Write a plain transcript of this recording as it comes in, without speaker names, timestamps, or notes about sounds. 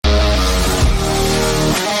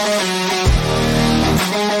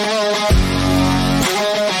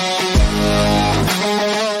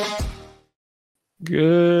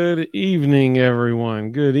Good evening,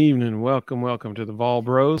 everyone. Good evening. Welcome to the Vol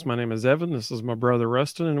Bros. My name is Evan. This is my brother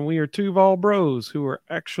Rustin, and we are two Vol Bros who are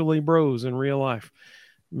actually bros in real life.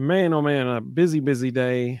 Man, oh man, a busy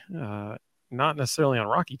day. Not necessarily on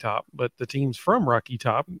Rocky Top, but the teams from Rocky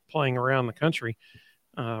Top playing around the country.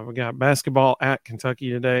 We got basketball at Kentucky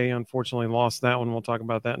today. Unfortunately, lost that one. We'll talk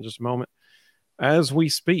about that in just a moment. As we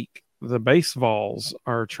speak, the base Vols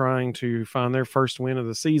are trying to find their first win of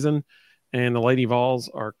the season, and the Lady Vols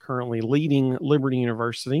are currently leading Liberty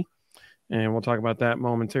University. And we'll talk about that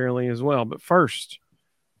momentarily as well. But first,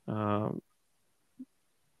 today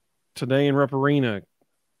in Rupp Arena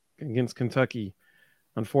against Kentucky,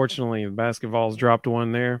 unfortunately, the basketballs dropped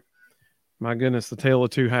one there. My goodness, the tale of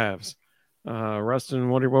two halves. Rustin,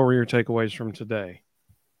 what were your takeaways from today?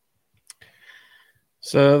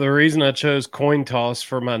 So the reason I chose coin toss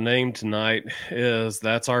for my name tonight is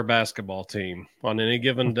that's our basketball team. On any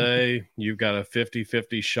given day, you've got a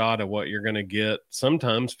 50-50 shot of what you're going to get,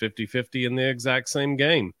 sometimes 50-50 in the exact same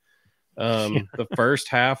game. The first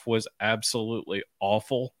half was absolutely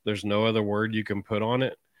awful. There's no other word you can put on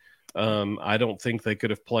it. I don't think they could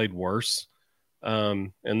have played worse.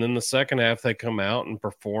 And then the second half, they come out and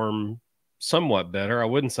perform somewhat better. I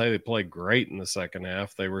wouldn't say they played great in the second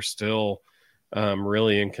half. They were still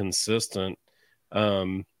really inconsistent.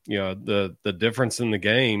 The difference in the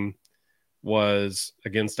game was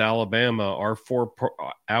against Alabama. Our four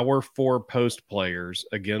post players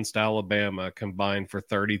against Alabama combined for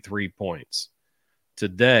 33 points.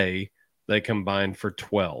 Today, they combined for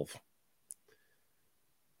 12.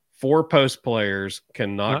 Four post players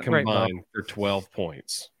cannot combine for 12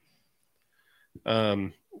 points.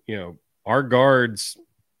 Our guards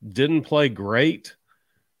didn't play great,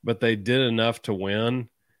 but they did enough to win,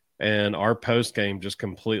 and our post game just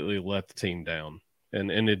completely let the team down.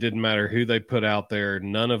 And it didn't matter who they put out there.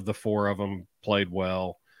 None of the four of them played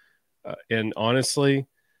well. And honestly,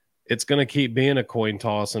 it's going to keep being a coin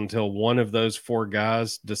toss until one of those four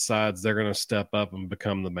guys decides they're going to step up and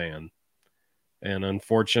become the man. And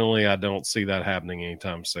unfortunately, I don't see that happening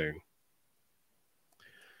anytime soon.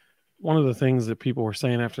 One of the things that people were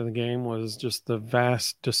saying after the game was just the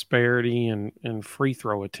vast disparity in free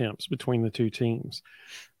throw attempts between the two teams.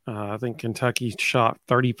 I think Kentucky shot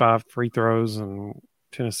 35 free throws and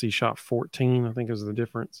Tennessee shot 14, I think is the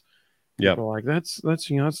difference. Yeah. Like that's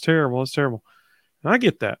terrible. It's terrible. And I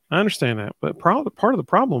get that. I understand that. But part of the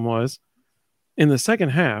problem was in the second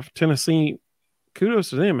half, Tennessee, kudos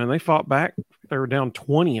to them, and they fought back. They were down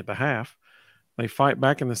 20 at the half. They fight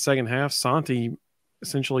back in the second half. Santi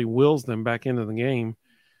essentially wills them back into the game.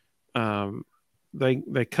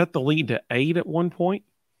 They cut the lead to 8 at one point,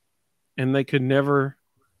 and they could never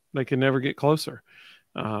get closer.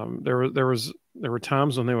 There were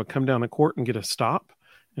times when they would come down the court and get a stop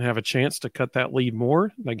and have a chance to cut that lead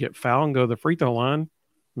more. They get fouled and go to the free throw line,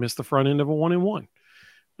 miss the front end of a 1-and-1.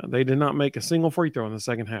 They did not make a single free throw in the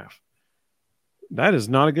second half. That is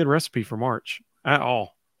not a good recipe for March at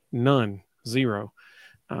all. None. Zero.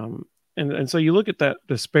 And so you look at that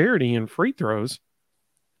disparity in free throws,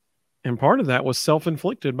 and part of that was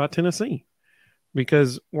self-inflicted by Tennessee.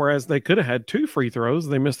 Because whereas they could have had 2 free throws,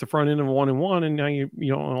 they missed the front end of 1-and-1, and now you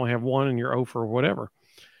don't only have 1 and you're 0 for whatever.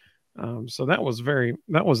 So that was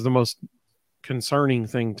the most concerning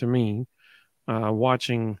thing to me,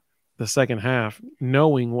 watching the second half,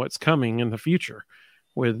 knowing what's coming in the future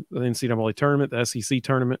with the NCAA tournament, the SEC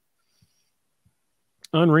tournament.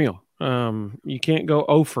 Unreal. You can't go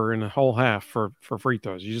 0 in a whole half for free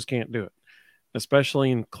throws. You just can't do it, especially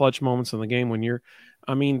in clutch moments in the game when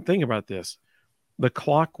think about this. The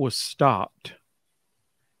clock was stopped.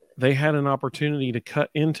 They had an opportunity to cut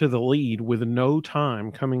into the lead with no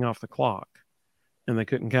time coming off the clock, and they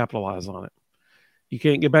couldn't capitalize on it. You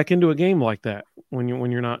can't get back into a game like that when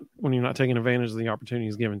you're not taking advantage of the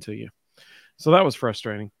opportunities given to you. So that was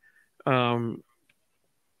frustrating. As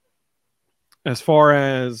far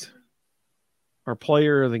as our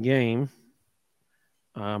player of the game,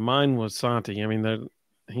 mine was Santi. I mean,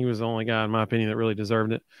 he was the only guy, in my opinion, that really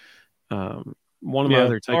deserved it. One of my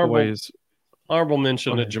other takeaways. Honorable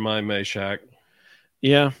mention to Jemai Mashack.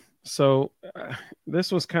 Yeah. So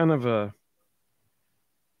this was kind of I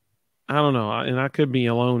don't know, and I could be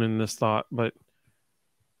alone in this thought, but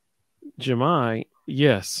Jemai,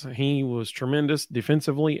 yes, he was tremendous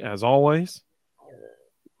defensively as always,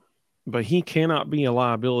 but he cannot be a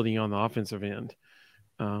liability on the offensive end.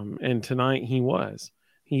 And tonight he was.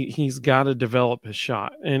 He's got to develop his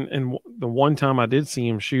shot. And the one time I did see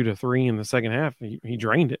him shoot a 3 in the second half, he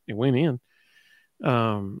drained it. It went in.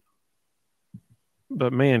 But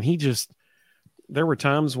man, there were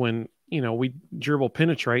times when we dribble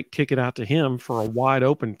penetrate, kick it out to him for a wide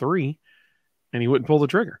open three, and he wouldn't pull the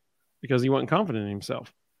trigger because he wasn't confident in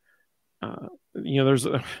himself. I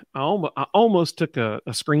almost took a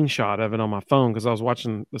screenshot of it on my phone because I was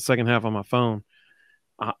watching the second half on my phone.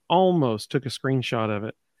 I almost took a screenshot of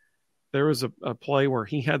it. There was a play where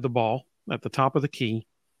he had the ball at the top of the key.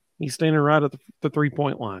 He's standing right at the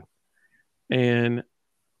 3-point line. And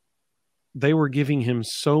they were giving him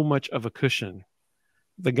so much of a cushion.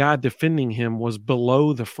 The guy defending him was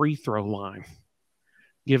below the free throw line,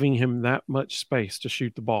 giving him that much space to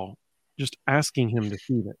shoot the ball, just asking him to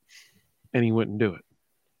shoot it, and he wouldn't do it.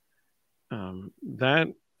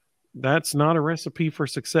 That's not a recipe for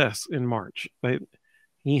success in March.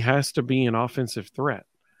 He has to be an offensive threat.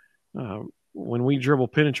 When we dribble,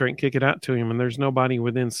 penetrate, and kick it out to him, and there's nobody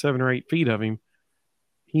within 7 or 8 feet of him,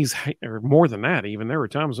 or more than that even. There were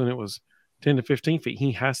times when it was 10 to 15 feet.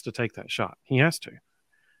 He has to take that shot. He has to.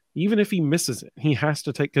 Even if he misses it, he has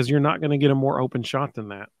to take, because you're not going to get a more open shot than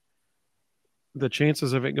that. The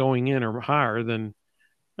chances of it going in are higher than,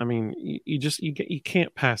 you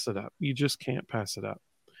can't pass it up. You just can't pass it up.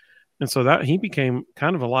 And so that he became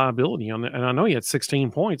kind of a liability on that. And I know he had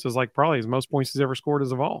 16 points. It was like probably his most points he's ever scored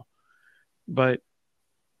as of all. But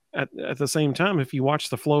at the same time, if you watch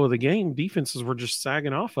the flow of the game, defenses were just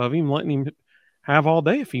sagging off of him, letting him have all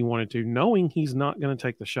day if he wanted to, knowing he's not going to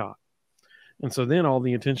take the shot. And so then all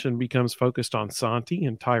the attention becomes focused on Santi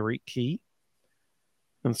and Tyreek Key.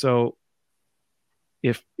 And so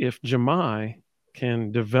if Jahmai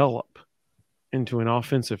can develop into an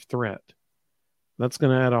offensive threat, that's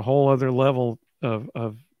going to add a whole other level of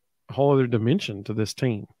a whole other dimension to this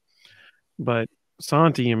team. But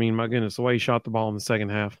Santi, my goodness, the way he shot the ball in the second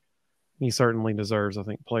half, he certainly deserves, I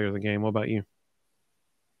think, player of the game. What about you?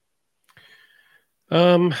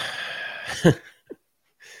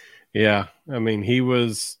 Yeah, he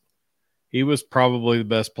was probably the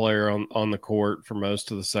best player on the court for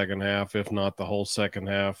most of the second half, if not the whole second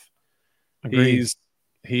half. Agreed.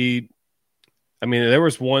 There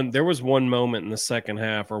was one moment in the second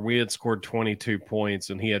half where we had scored 22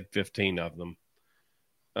 points and he had 15 of them.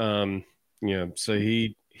 So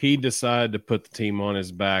he decided to put the team on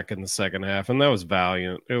his back in the second half, and that was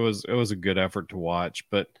valiant. It was a good effort to watch.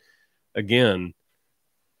 But again,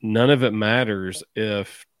 none of it matters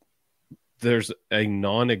if there's a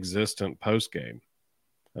non-existent post game.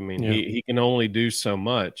 He can only do so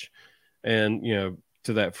much. And,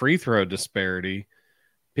 to that free throw disparity,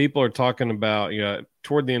 people are talking about,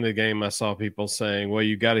 toward the end of the game, I saw people saying, well,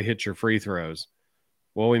 you got to hit your free throws.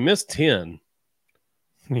 Well, we missed 10.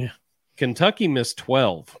 Yeah. Kentucky missed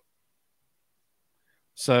 12.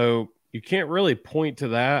 So you can't really point to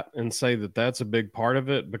that and say that that's a big part of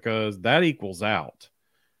it, because that equals out.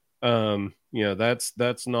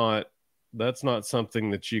 That's not something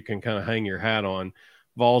that you can kind of hang your hat on.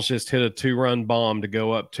 Vols just hit a 2-run bomb to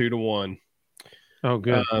go up 2-1. Oh,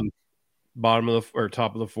 good. Top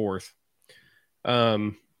of the fourth,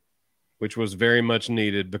 which was very much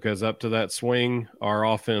needed, because up to that swing, our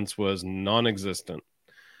offense was non-existent.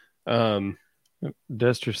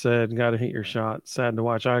 Dester said, got to hit your shot. Sad to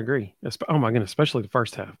watch. I agree. Oh my goodness, especially the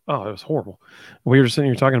first half. Oh, it was horrible. We were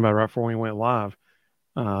sitting here talking about it right before we went live.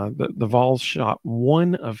 The Vols shot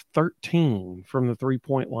 1 of 13 from the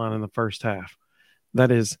 3-point line in the first half.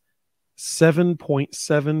 That is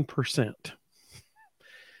 7.7%.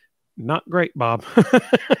 Not great, Bob.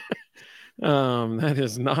 That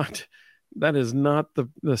is not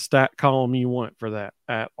the stat column you want for that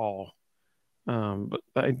at all. But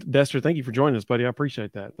Dester, thank you for joining us, buddy. I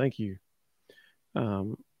appreciate that. Thank you.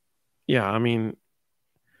 Santi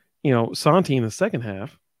in the second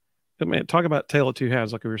half, talk about tail of two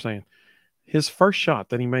halves, like we were saying. His first shot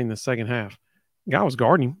that he made in the second half, guy was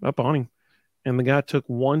guarding him, up on him, and the guy took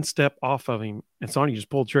one step off of him, and Santi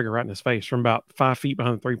just pulled the trigger right in his face from about 5 feet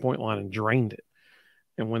behind the 3-point line and drained it.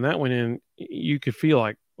 And when that went in, you could feel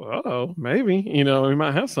like, maybe, we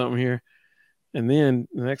might have something here. And then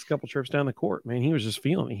the next couple trips down the court, man, he was just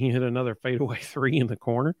feeling it. He hit another fadeaway 3 in the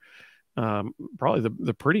corner. Probably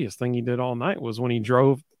the prettiest thing he did all night was when he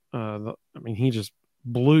drove. He just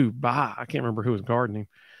blew by. I can't remember who was guarding him.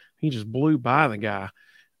 He just blew by the guy.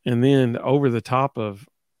 And then over the top of,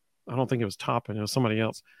 I don't think it was Toppin, it was somebody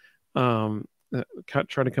else,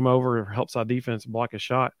 tried to come over, help side defense, block a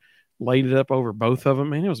shot, laid it up over both of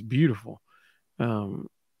them. Man, it was beautiful. That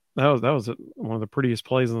was one of the prettiest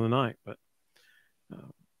plays of the night. But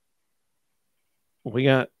we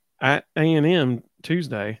got at A&M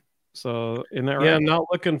Tuesday, so isn't that right? Yeah, I'm not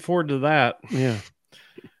looking forward to that. Yeah,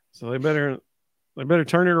 so they better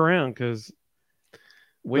turn it around, because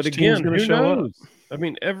which team's going to show up? I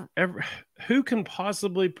mean, who can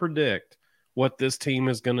possibly predict what this team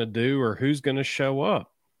is going to do or who's going to show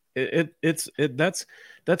up?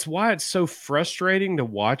 That's why it's so frustrating to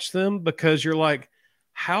watch them, because you're like,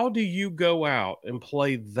 how do you go out and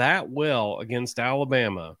play that well against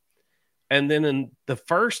Alabama, and then in the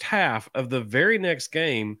first half of the very next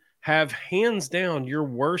game have hands down your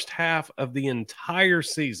worst half of the entire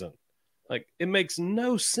season? Like, it makes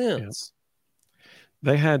no sense. Yeah.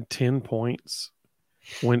 They had 10 points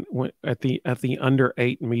when at the under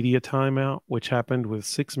 8 media timeout, which happened with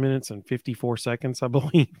 6 minutes and 54 seconds, I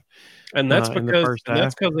believe. And that's because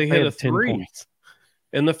they hit a 3. Points.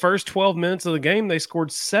 In the first 12 minutes of the game, they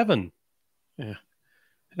scored 7. Yeah.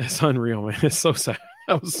 It's unreal, man. It's so sad.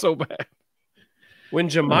 That was so bad. When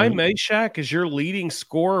Jemai Mashack is your leading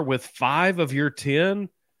scorer with 5 of your 10,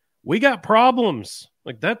 we got problems.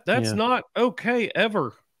 Like that's not okay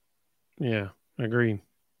ever. Yeah, agreed.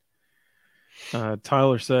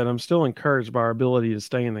 Tyler said, I'm still encouraged by our ability to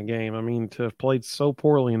stay in the game. I mean, to have played so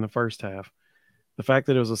poorly in the first half, the fact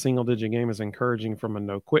that it was a single-digit game is encouraging from a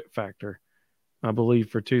no-quit factor, I believe,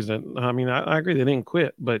 for Tuesday. I mean, I agree they didn't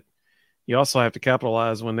quit, but you also have to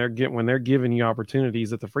capitalize when they're giving you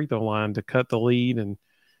opportunities at the free throw line to cut the lead, and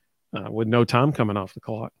with no time coming off the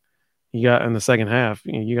clock. You got in the second half,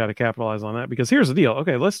 you got to capitalize on that, because here's the deal.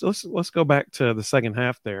 Okay, let's go back to the second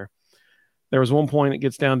half there. There was one point it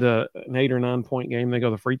gets down to an 8 or 9 point game. They go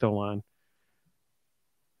to the free throw line.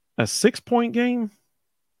 A 6-point game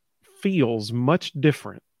feels much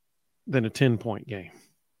different than a 10-point game.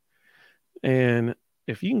 And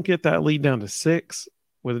if you can get that lead down to 6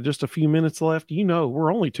 with just a few minutes left,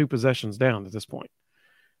 we're only 2 possessions down at this point.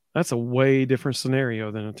 That's a way different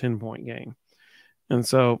scenario than a 10-point game. And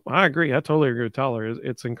so I agree. I totally agree with Tyler.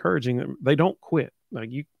 It's encouraging that they don't quit. Like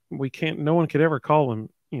no one could ever call them,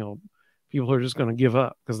 people are just going to give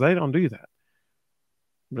up, because they don't do that.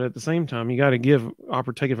 But at the same time, you got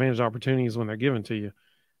to take advantage of opportunities when they're given to you.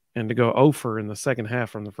 And to go 0 in the second half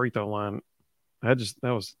from the free throw line, that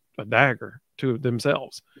was a dagger to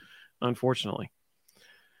themselves, unfortunately.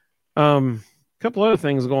 A couple other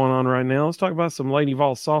things going on right now. Let's talk about some Lady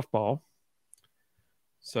Vol softball.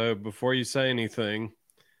 So before you say anything,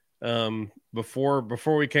 before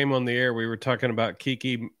we came on the air, we were talking about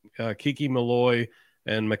Kiki Malloy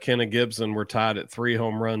and McKenna Gibson were tied at 3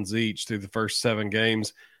 home runs each through the first 7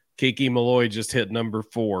 games. Kiki Malloy just hit number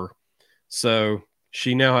 4. So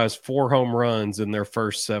she now has 4 home runs in their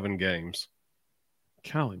first 7 games.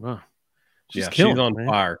 Golly, wow. She's on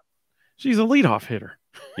fire. She's a leadoff hitter.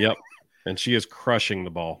 Yep. And she is crushing the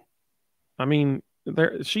ball. I mean,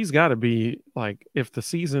 she's got to be like, if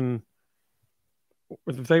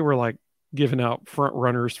they were like giving out front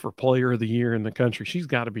runners for player of the year in the country, she's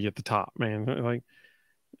got to be at the top, man. Like,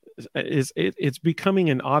 it's becoming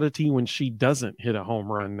an oddity when she doesn't hit a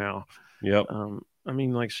home run now. Yep. I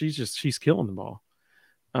mean, like, she's killing the ball.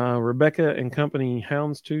 Rebecca and company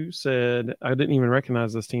Houndstooth said, I didn't even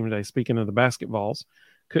recognize this team today. Speaking of the basketballs,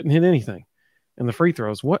 couldn't hit anything. And the free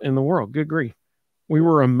throws, what in the world? Good grief. We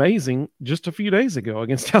were amazing just a few days ago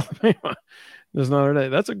against Alabama. There's another day.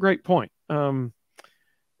 That's a great point.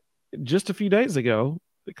 Just a few days ago,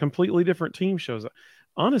 a completely different team shows up.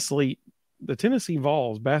 Honestly, the Tennessee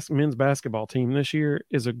Vols men's basketball team this year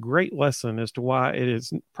is a great lesson as to why it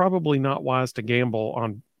is probably not wise to gamble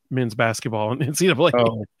on men's basketball in NCAA.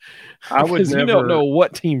 Oh, I would never. You don't know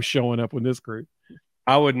what team's showing up with this group.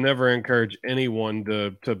 I would never encourage anyone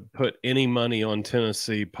to put any money on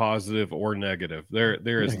Tennessee, positive or negative.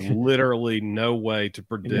 There is literally no way to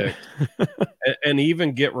predict and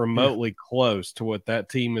even get remotely close to what that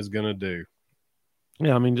team is going to do.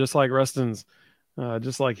 Yeah, I mean, just like Rustin's,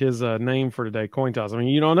 just like his name for today, coin toss. I mean,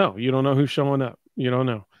 you don't know. You don't know who's showing up. You don't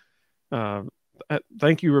know.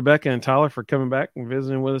 Thank you, Rebecca and Tyler, for coming back and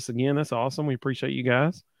visiting with us again. That's awesome. We appreciate you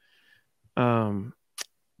guys.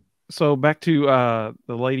 So back to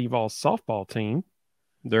the Lady Vol softball team.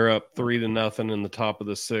 They're up 3-0 in the top of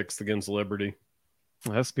the 6th against Liberty.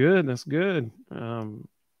 That's good. That's good.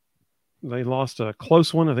 They lost a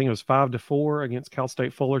close one. I think it was 5-4 against Cal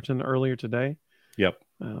State Fullerton earlier today. Yep.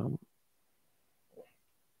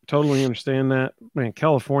 Totally understand that. Man,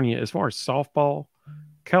 California, as far as softball,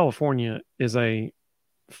 California is a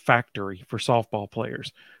factory for softball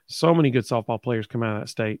players. So many good softball players come out of that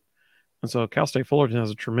state. And so Cal State Fullerton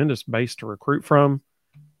has a tremendous base to recruit from.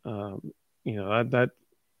 That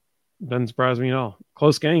doesn't surprise me at all.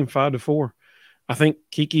 Close game, 5-4. I think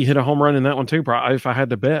Kiki hit a home run in that one too. Probably, if I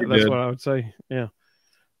had to bet, that's what I would say. Yeah.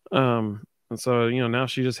 And so, now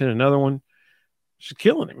she just hit another one. She's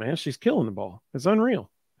killing it, man. She's killing the ball. It's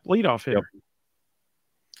unreal. Leadoff hitter.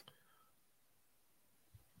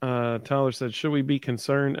 Tyler said, should we be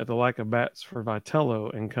concerned at the lack of bats for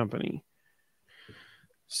Vitello and company?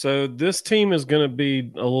 So this team is going to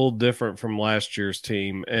be a little different from last year's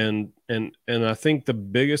team, and I think the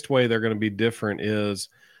biggest way they're going to be different is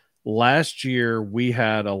last year we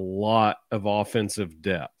had a lot of offensive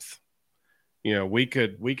depth. You know, we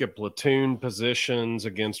could platoon positions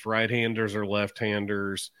against right-handers or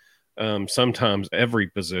left-handers, sometimes every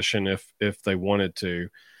position if they wanted to.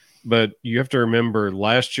 But you have to remember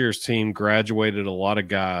last year's team graduated a lot of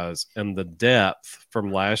guys, and the depth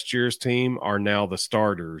from last year's team are now the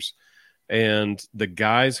starters. And the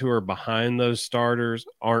guys who are behind those starters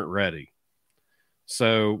aren't ready.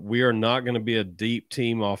 So we are not going to be a deep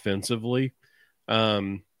team offensively.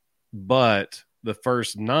 But the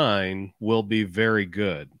first 9 will be very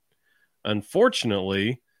good.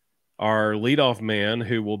 Unfortunately, our leadoff man,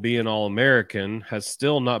 who will be an All-American, has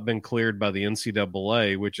still not been cleared by the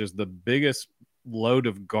NCAA, which is the biggest load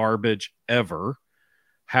of garbage ever.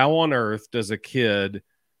 How on earth does a kid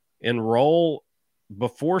enroll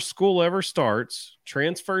before school ever starts,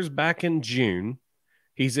 transfers back in June?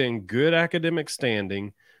 He's in good academic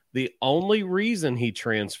standing. The only reason he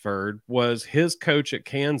transferred was his coach at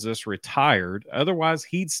Kansas retired. Otherwise,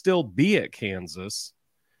 he'd still be at Kansas.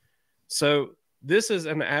 So this is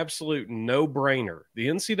an absolute no-brainer. The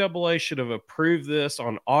NCAA should have approved this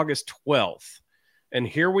on August 12th. And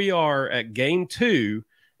here we are at game 2.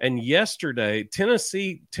 And yesterday,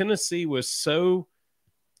 Tennessee was so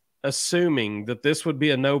assuming that this would be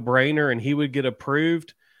a no-brainer and he would get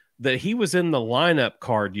approved that he was in the lineup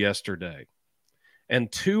card yesterday.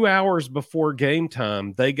 And 2 hours before game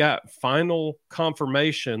time, they got final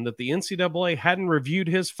confirmation that the NCAA hadn't reviewed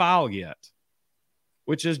his file yet,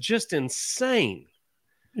 which is just insane.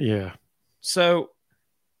 Yeah. So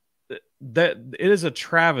that it is a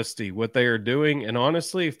travesty what they are doing. And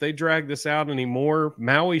honestly, if they drag this out anymore,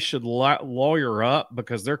 Maui should lawyer up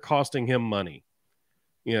because they're costing him money.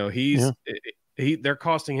 You know, they're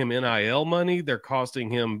costing him NIL money. They're costing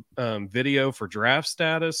him video for draft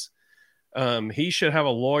status. He should have a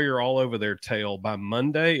lawyer all over their tail by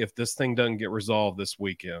Monday if this thing doesn't get resolved this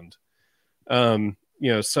weekend. You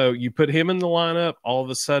know, so you put him in the lineup, all of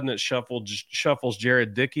a sudden it shuffles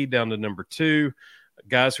Jared Dickey down to number 2.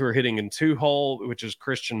 Guys who are hitting in 2 hole, which is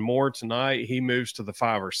Christian Moore tonight, he moves to the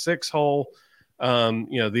 5 or 6 hole. You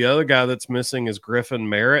know, the other guy that's missing is Griffin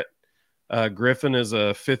Merritt. Griffin is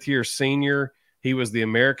a 5th-year senior. He was the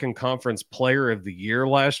American Conference Player of the Year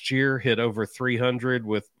last year, hit over 300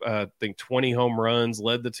 with, I think, 20 home runs,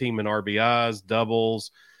 led the team in RBIs, doubles,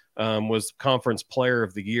 was Conference Player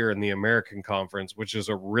of the Year in the American Conference, which is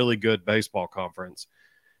a really good baseball conference.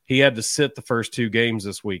 He had to sit the first 2 games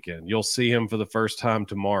this weekend. You'll see him for the first time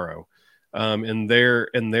tomorrow. In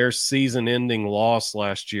their season-ending loss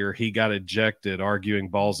last year, he got ejected, arguing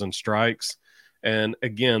balls and strikes. And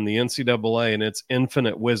again, the NCAA and its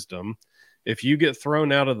infinite wisdom, if you get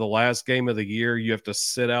thrown out of the last game of the year, you have to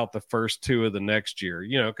sit out the first 2 of the next year,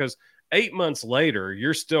 you know, because 8 months later,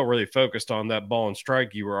 you're still really focused on that ball and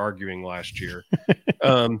strike you were arguing last year.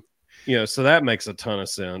 You know, so that makes a ton of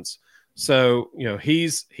sense. So, you know,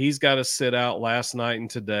 he's got to sit out last night and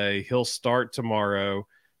today. He'll start tomorrow.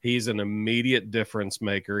 He's an immediate difference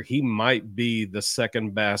maker. He might be the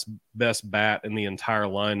second best bat in the entire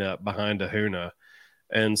lineup behind Ahuna.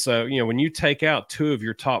 And so, you know, when you take out 2 of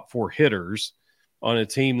your top 4 hitters on a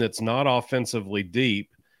team that's not offensively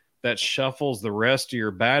deep, that shuffles the rest of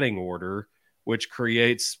your batting order, which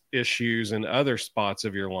creates issues in other spots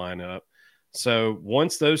of your lineup. So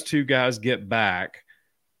once those 2 guys get back,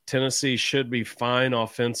 Tennessee should be fine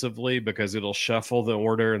offensively because it'll shuffle the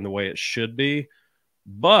order in the way it should be.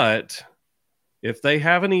 But if they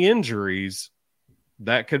have any injuries,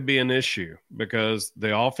 that could be an issue because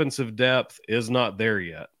the offensive depth is not there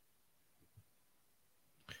yet.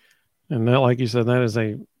 And that, like you said, that is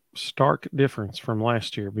a stark difference from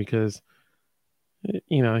last year because,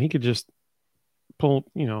 you know, he could just pull,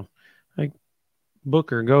 you know, like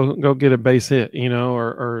Booker, go get a base hit, you know,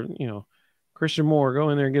 or you know, Christian Moore, go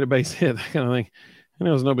in there and get a base hit, that kind of thing. And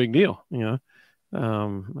it was no big deal, you know.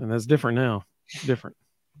 And that's different now. Different.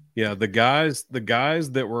 Yeah, the guys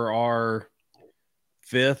that were our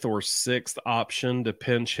 5th or 6th option to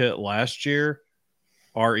pinch hit last year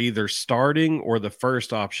are either starting or the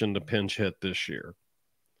first option to pinch hit this year.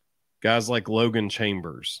 Guys like Logan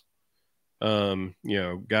Chambers, you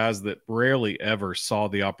know, guys that rarely ever saw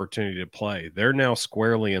the opportunity to play. They're now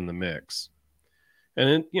squarely in the mix.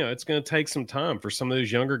 And, you know, it's going to take some time for some of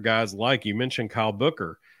those younger guys, like you mentioned Kyle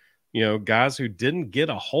Booker, you know, guys who didn't get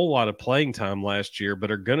a whole lot of playing time last year but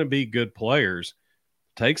are going to be good players.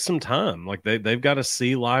 Take some time. Like they've got to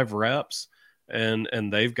see live reps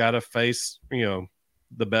and they've got to face, the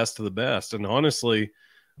best of the best. And honestly,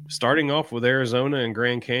 starting off with Arizona and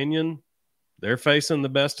Grand Canyon, they're facing the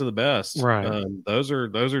best of the best. Right. Those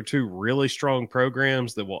are two really strong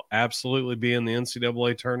programs that will absolutely be in the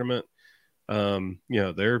NCAA tournament.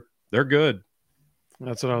 They're good.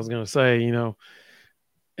 That's what I was going to say.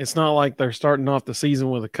 It's not like they're starting off the season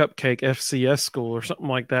with a cupcake FCS school or something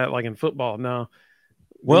like that, like in football. No.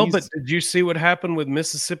 Well, but did you see what happened with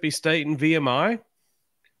Mississippi State and VMI?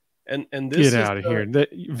 And this get out of here.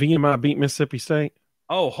 VMI beat Mississippi State.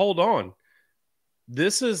 Oh, hold on.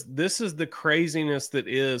 This is the craziness that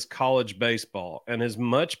is college baseball. And as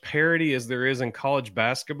much parity as there is in college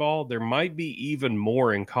basketball, there might be even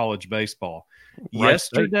more in college baseball. Right.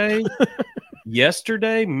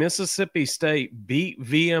 Yesterday, Mississippi State beat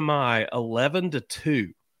VMI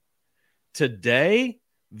 11-2. Today,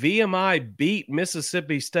 VMI beat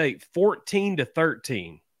Mississippi State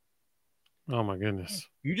 14-13. Oh my goodness.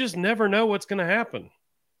 You just never know what's going to happen.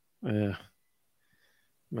 Yeah.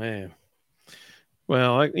 Man.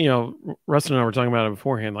 Well, Rustin and I were talking about it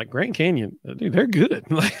beforehand. Like Grand Canyon, dude, they're good.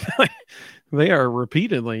 Like they are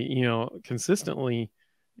repeatedly, consistently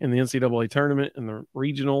in the NCAA tournament and the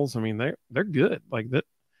regionals. I mean, they're good. Like that.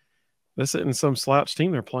 This isn't some slouch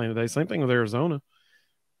team they're playing today. Same thing with Arizona.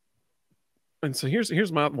 And so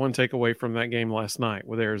here's my one takeaway from that game last night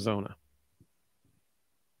with Arizona.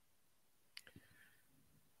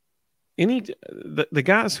 The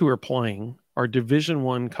guys who are playing are Division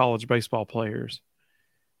I college baseball players,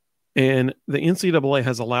 and the NCAA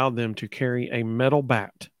has allowed them to carry a metal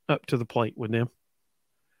bat up to the plate with them.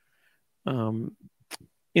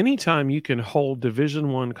 Anytime you can hold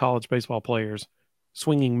Division I college baseball players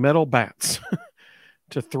swinging metal bats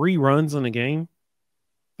to 3 runs in a game,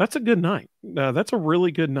 that's a good night. That's a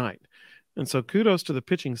really good night. And so kudos to the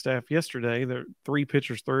pitching staff yesterday. There are 3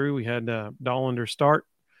 pitchers through. We had Dollander start,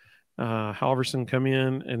 Halverson come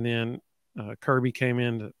in, and then Kirby came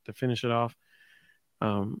in to finish it off.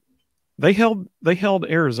 They held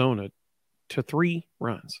Arizona to 3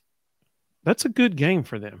 runs. That's a good game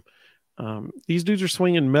for them. These dudes are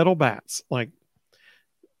swinging metal bats. Like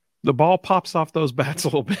the ball pops off those bats a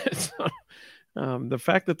little bit. The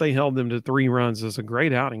fact that they held them to 3 runs is a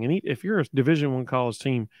great outing. And if you're a Division I college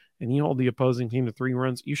team and you hold the opposing team to 3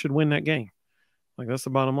 runs, you should win that game. Like that's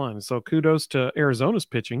the bottom line. So kudos to Arizona's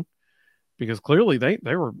pitching, because clearly they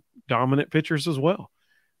were dominant pitchers as well.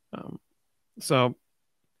 So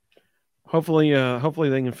hopefully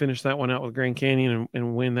they can finish that one out with Grand Canyon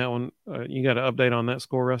and win that one. You got an update on that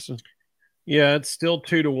score, Rustin? Yeah, it's still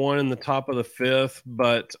 2-1 in the top of the 5th,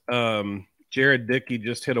 but Jared Dickey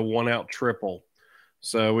just hit a 1-out triple.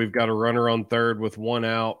 So we've got a runner on third with 1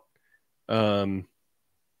 out.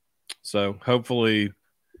 So hopefully,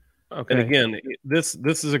 okay. And again, this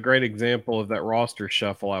is a great example of that roster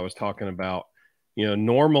shuffle I was talking about.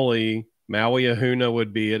 Normally Maui Ahuna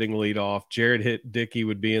would be hitting leadoff. Jared Dickey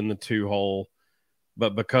would be in the 2-hole.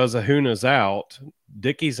 But because Ahuna's out,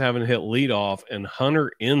 Dickey's having to hit leadoff, and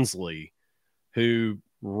Hunter Inslee, who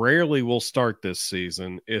rarely will start this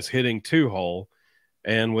season, is hitting 2-hole.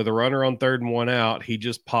 And with a runner on third and 1 out, he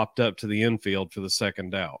just popped up to the infield for the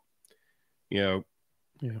second out. Yeah.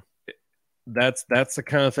 That's the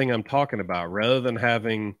kind of thing I'm talking about. Rather than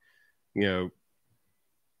having,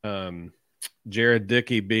 Jared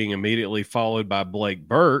Dickey being immediately followed by Blake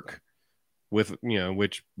Burke,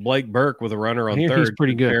 which Blake Burke with a runner on third, he's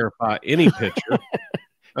pretty good, terrify any pitcher.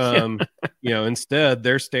 Instead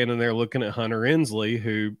they're standing there looking at Hunter Inslee,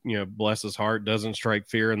 who, bless his heart, doesn't strike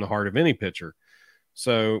fear in the heart of any pitcher.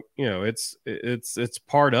 So, it's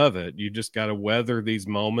part of it. You just got to weather these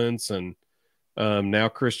moments. And now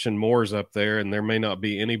Christian Moore's up there, and there may not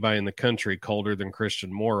be anybody in the country colder than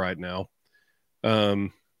Christian Moore right now.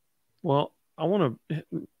 Well, I want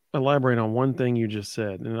to elaborate on one thing you just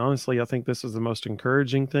said. And honestly, I think this is the most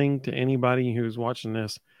encouraging thing to anybody who's watching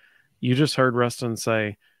this. You just heard Rustin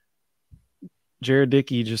say Jared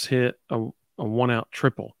Dickey just hit a 1-out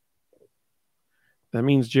triple. That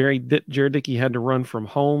means Jared Dickey had to run from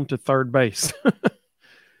home to third base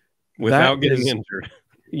without getting injured.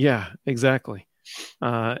 Yeah, exactly.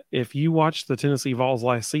 If you watched the Tennessee Vols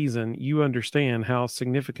last season, you understand how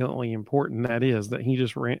significantly important that is, that he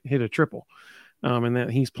just hit a triple, and that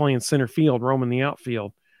he's playing center field, roaming the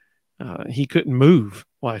outfield. He couldn't move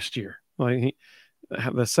last year.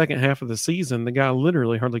 The second half of the season, the guy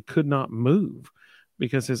literally hardly could not move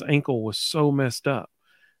because his ankle was so messed up.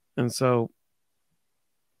 And so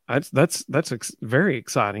that's very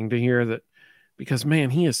exciting to hear that, because man,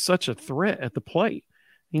 he is such a threat at the plate.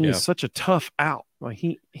 He is such a tough out. Like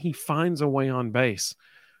he finds a way on base.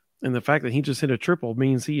 And the fact that he just hit a triple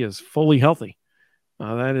means he is fully healthy.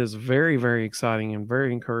 That is very, very exciting and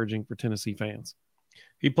very encouraging for Tennessee fans.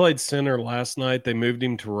 He played center last night. They moved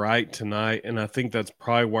him to right tonight, and I think that's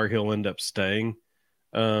probably where he'll end up staying.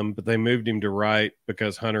 But they moved him to right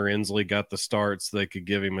because Hunter Ensley got the start, so they could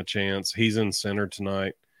give him a chance. He's in center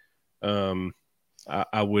tonight.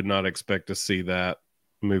 I would not expect to see that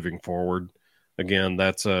moving forward. Again,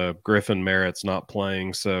 that's Griffin Merritt's not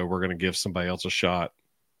playing, so we're going to give somebody else a shot.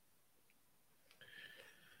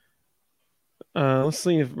 Let's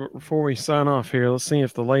see if before we sign off here, let's see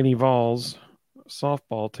if the Lady Vols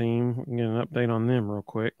softball team, we can get an update on them real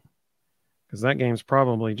quick because that game's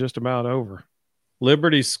probably just about over.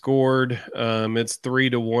 Liberty scored. It's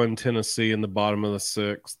 3-1 Tennessee in the bottom of the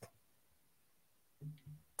 6th.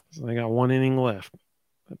 So they got 1 inning left.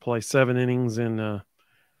 They play 7 innings in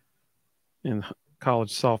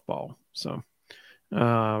college softball. So,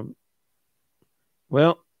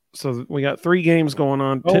 so we got 3 games going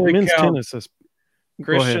on. Men's tennis is.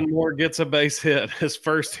 Christian Moore gets a base hit, his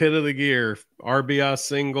first hit of the year. RBI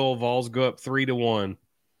single. Vols go up 3-1.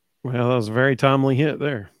 Well, that was a very timely hit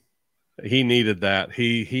there. He needed that.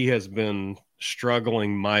 He has been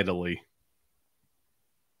struggling mightily.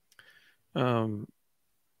 So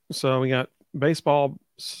we got baseball,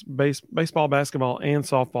 basketball, and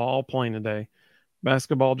softball all playing today.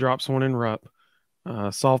 Basketball drops 1 in Rupp.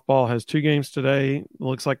 Softball has 2 games today. It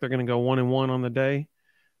looks like they're going to go 1-1 on the day.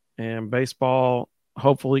 And baseball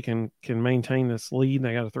hopefully can maintain this lead.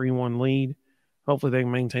 They got a 3-1 lead. Hopefully they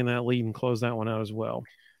can maintain that lead and close that one out as well.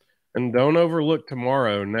 And don't overlook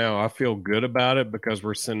tomorrow. Now, I feel good about it because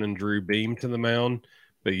we're sending Drew Beam to the mound.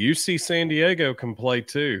 But UC San Diego can play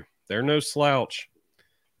too. They're no slouch.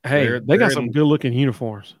 Hey, they got some good-looking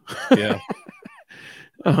uniforms. Yeah.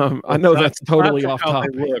 I know that's totally off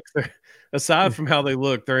topic. Aside from how they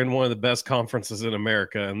look, they're in one of the best conferences in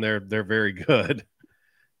America, and they're very good.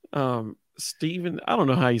 Steven, I don't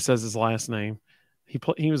know how he says his last name.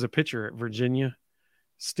 He was a pitcher at Virginia.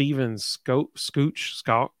 Steven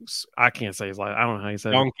Scooch. I can't say his last. I don't know how he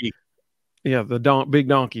says Donkey. It. Yeah, the big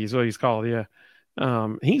donkey is what he's called. Yeah.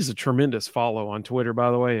 He's a tremendous follow on Twitter, by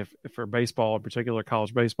the way, if for baseball, in particular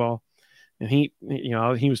college baseball. And he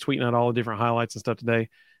was tweeting out all the different highlights and stuff today.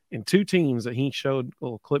 And 2 teams that he showed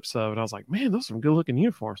little clips of, and I was like, man, those are some good looking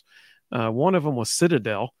uniforms. One of them was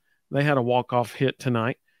Citadel. They had a walk-off hit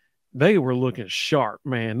tonight. They were looking sharp,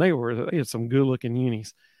 man. They had some good looking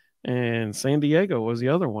unis. And San Diego was the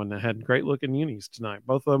other one that had great looking unis tonight.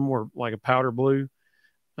 Both of them were like a powder blue.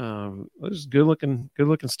 It was good looking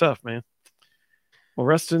stuff, man. Well,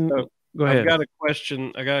 Rustin, go ahead. I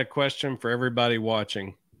got a question for everybody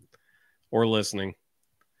watching or listening.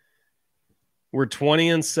 We're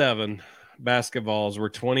 20-7 basketballs. We're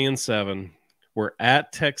 20-7. We're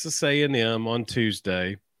at Texas A&M on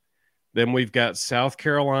Tuesday. Then we've got South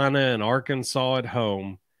Carolina and Arkansas at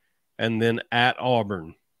home, and then at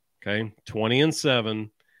Auburn. Okay, 20-7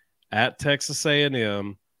 at Texas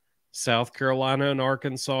A&M, South Carolina and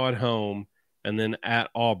Arkansas at home, and then at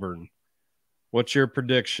Auburn. What's your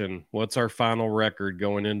prediction? What's our final record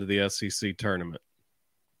going into the SEC tournament?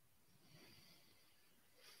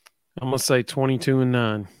 I'm going to say 22-9.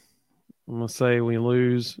 I'm going to say we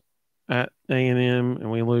lose at A&M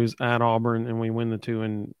and we lose at Auburn and we win the 2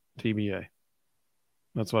 in TBA.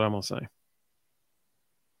 That's what I'm going to say.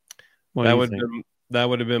 That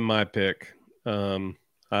would have been my pick. And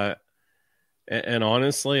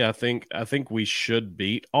honestly, I think we should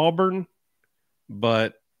beat Auburn,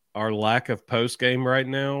 but our lack of post game right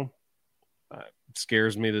now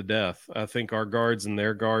scares me to death. I think our guards and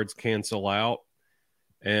their guards cancel out.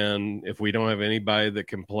 And if we don't have anybody that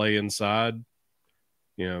can play inside,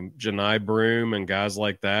 Janai Broom and guys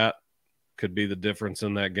like that could be the difference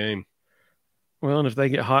in that game. Well, and if they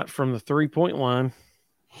get hot from the 3-point line,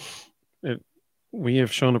 we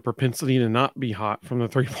have shown a propensity to not be hot from the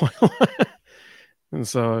 3-point line. And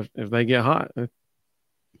so if they get hot,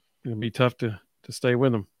 it'll be tough to stay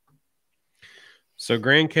with them. So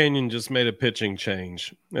Grand Canyon just made a pitching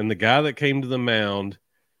change. And the guy that came to the mound,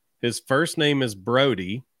 his first name is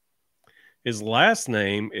Brody. His last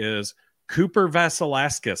name is Cooper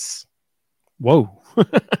Vassilauskas. Whoa.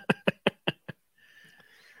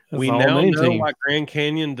 We now know why Grand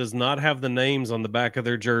Canyon does not have the names on the back of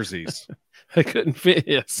their jerseys. They couldn't fit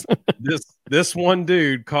his. This one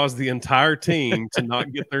dude caused the entire team to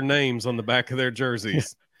not get their names on the back of their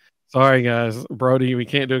jerseys. Sorry, guys. Brody, we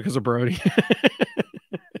can't do it because of Brody.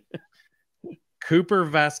 Cooper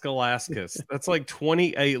Vassilauskas. That's like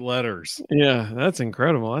 28 letters. Yeah, that's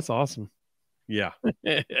incredible. That's awesome. Yeah.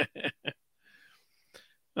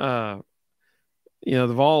 The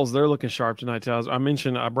Vols, they're looking sharp tonight. I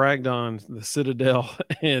mentioned I bragged on the Citadel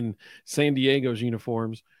and San Diego's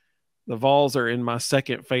uniforms. The Vols are in my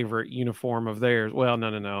second favorite uniform of theirs. Well,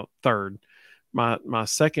 no, third. My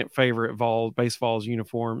second favorite base Vols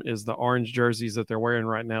uniform is the orange jerseys that they're wearing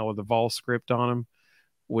right now with the Vol script on them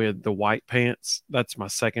with the white pants. That's my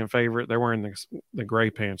second favorite. They're wearing the gray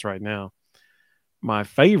pants right now. My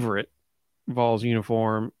favorite Vols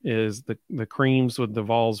uniform is the creams with the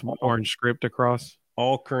Vols orange script across.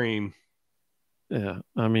 All cream. Yeah,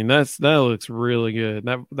 I mean that looks really good.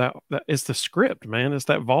 That it's the script, man. It's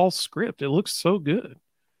that Vols script. It looks so good.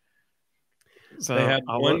 So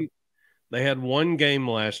they had one game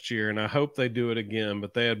last year, and I hope they do it again.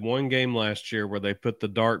 But they had one game last year where they put the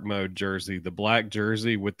dark mode jersey, the black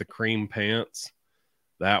jersey with the cream pants.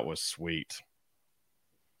 That was sweet.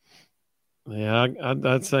 Yeah,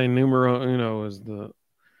 I'd say numero uno is the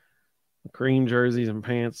cream jerseys and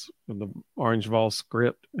pants with the orange Vol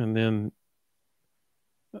script, and then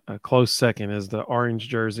a close second is the orange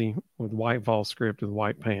jersey with white Vol script with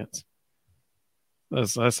white pants.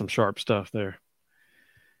 That's some sharp stuff there.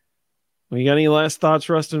 Well, you got any last thoughts,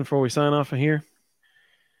 Rustin, before we sign off of here?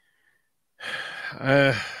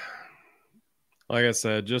 Like I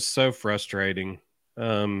said, just so frustrating.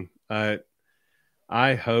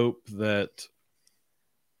 I hope that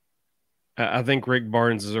I think Rick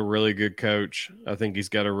Barnes is a really good coach. I think he's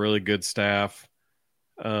got a really good staff.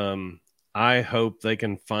 I hope they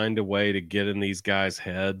can find a way to get in these guys'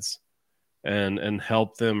 heads and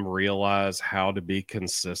help them realize how to be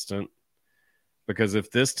consistent. Because if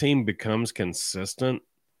this team becomes consistent,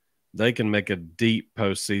 they can make a deep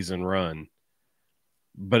postseason run.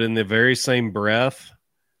 But in the very same breath,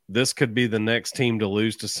 this could be the next team to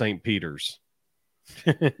lose to St. Peter's.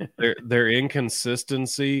 Their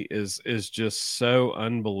inconsistency is just so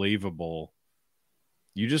unbelievable.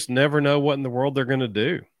 You just never know what in the world they're going to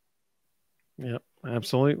do. Yep,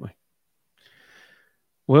 absolutely.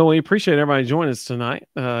 Well, we appreciate everybody joining us tonight.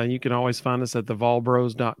 You can always find us at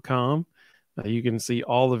thevolbros.com. You can see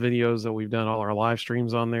all the videos that we've done, all our live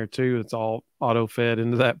streams on there too. It's all auto-fed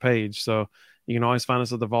into that page. So you can always find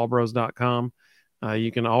us at thevolbros.com.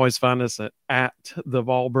 You can always find us at the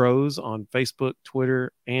Volbros on Facebook,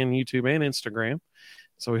 Twitter, and YouTube and Instagram.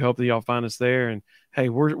 So we hope that y'all find us there. And hey,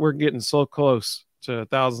 we're getting so close to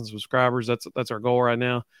 1,000 subscribers. That's our goal right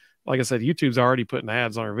now. Like I said, YouTube's already putting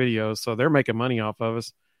ads on our videos, so they're making money off of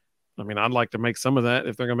us. I mean, I'd like to make some of that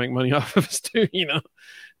if they're going to make money off of us too,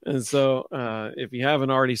 And so if you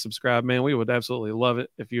haven't already subscribed, man, we would absolutely love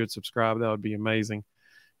it if you would subscribe. That would be amazing.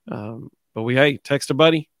 But text a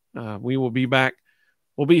buddy. We will be back.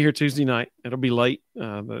 We'll be here Tuesday night. It'll be late.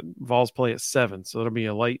 The Vols play at 7, so it'll be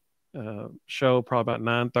a late show, probably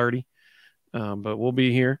about 9:30. But we'll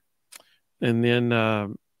be here, and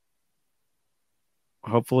then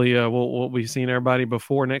hopefully we'll be seeing everybody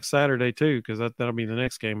before next Saturday too, because that'll be the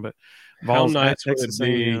next game. But Vols how nice would it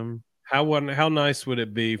be? How nice would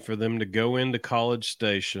it be for them to go into College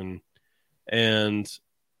Station and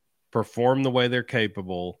perform the way they're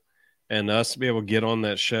capable, and us to be able to get on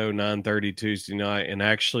that show 9:30 Tuesday night and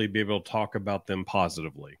actually be able to talk about them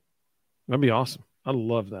positively? That'd be awesome. I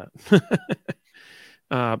love that.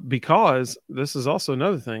 Because this is also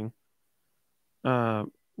another thing.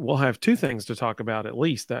 We'll have two things to talk about at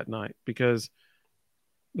least that night, because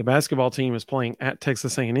the basketball team is playing at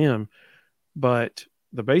Texas A&M, but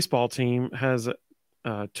the baseball team has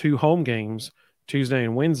 2 home games, Tuesday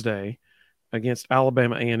and Wednesday, against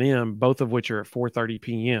Alabama A&M, both of which are at 4:30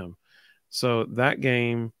 p.m. So that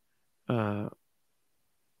game, that's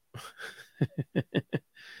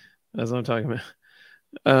what I'm talking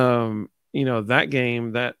about. That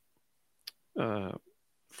game, that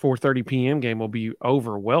 4:30 p.m. game will be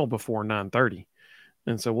over well before 9:30.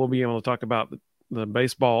 And so we'll be able to talk about the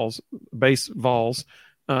base Vols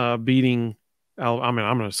beating I'm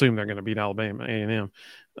going to assume they're going to beat Alabama A&M.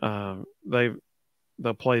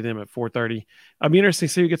 They'll play them at 4:30. I'd be interested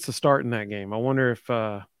to see who gets the start in that game. I wonder if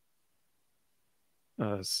not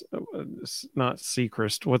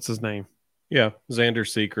Sechrist. What's his name? Yeah, Xander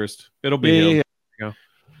Sechrist. It'll be him. Yeah.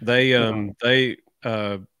 They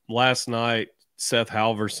last night Seth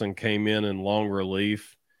Halverson came in long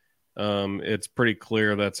relief. It's pretty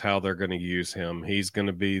clear that's how they're going to use him. He's going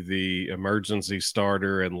to be the emergency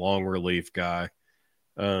starter and long relief guy.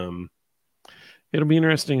 It'll be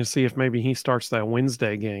interesting to see if maybe he starts that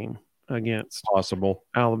Wednesday game against possible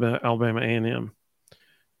Alabama A&M.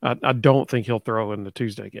 I don't think he'll throw in the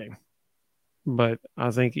Tuesday game, but I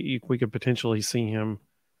think we could potentially see him.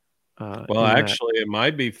 Actually, it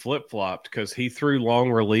might be flip-flopped because he threw long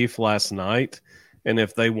relief last night, and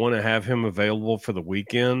if they want to have him available for the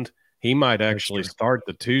weekend, He might actually start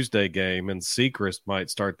the Tuesday game, and Sechrist might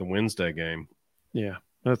start the Wednesday game. Yeah,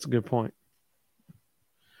 that's a good point.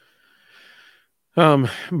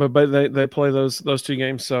 But they play those two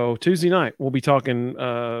games. So Tuesday night we'll be talking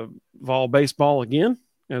Vol baseball again,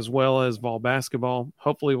 as well as Vol basketball.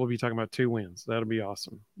 Hopefully we'll be talking about 2 wins. That'll be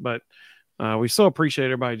awesome. But we so appreciate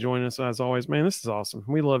everybody joining us as always. Man, this is awesome.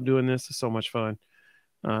 We love doing this. It's so much fun.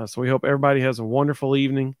 So we hope everybody has a wonderful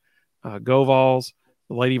evening. Go Vols.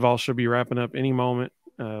 The Lady Vols should be wrapping up any moment.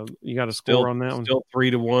 You got a score on that one? Still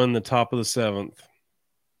 3-1, the top of the 7th.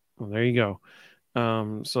 Well, there you go.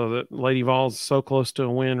 So the Lady Vols so close to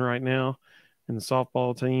a win right now in the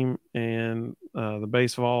softball team, and the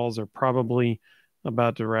base Vols are probably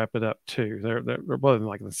about to wrap it up too. They're both in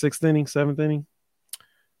like the 6th inning, 7th inning.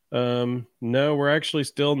 No, we're actually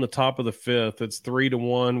still in the top of the 5th. It's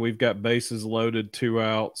 3-1. We've got bases loaded, 2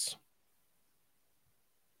 outs.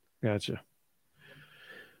 Gotcha.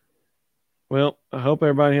 Well, I hope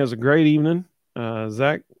everybody has a great evening.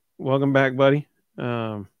 Zach, welcome back, buddy.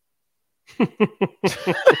 You're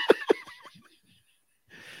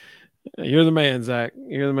the man, Zach.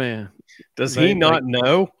 You're the man. Does he not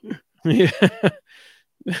know? Yeah.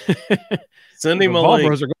 Send him a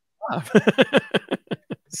link.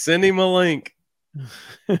 Send him a link.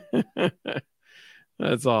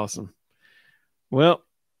 That's awesome. Well,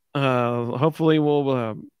 hopefully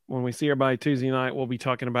we'll when we see everybody Tuesday night, we'll be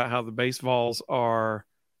talking about how the base Vols are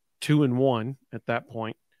 2-1 at that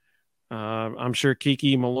point. I'm sure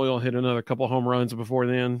Kiki Malloy will hit another couple of home runs before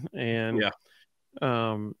then, and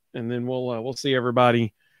and then we'll see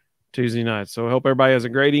everybody Tuesday night. So I hope everybody has a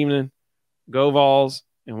great evening. Go Vols,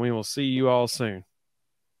 and we will see you all soon.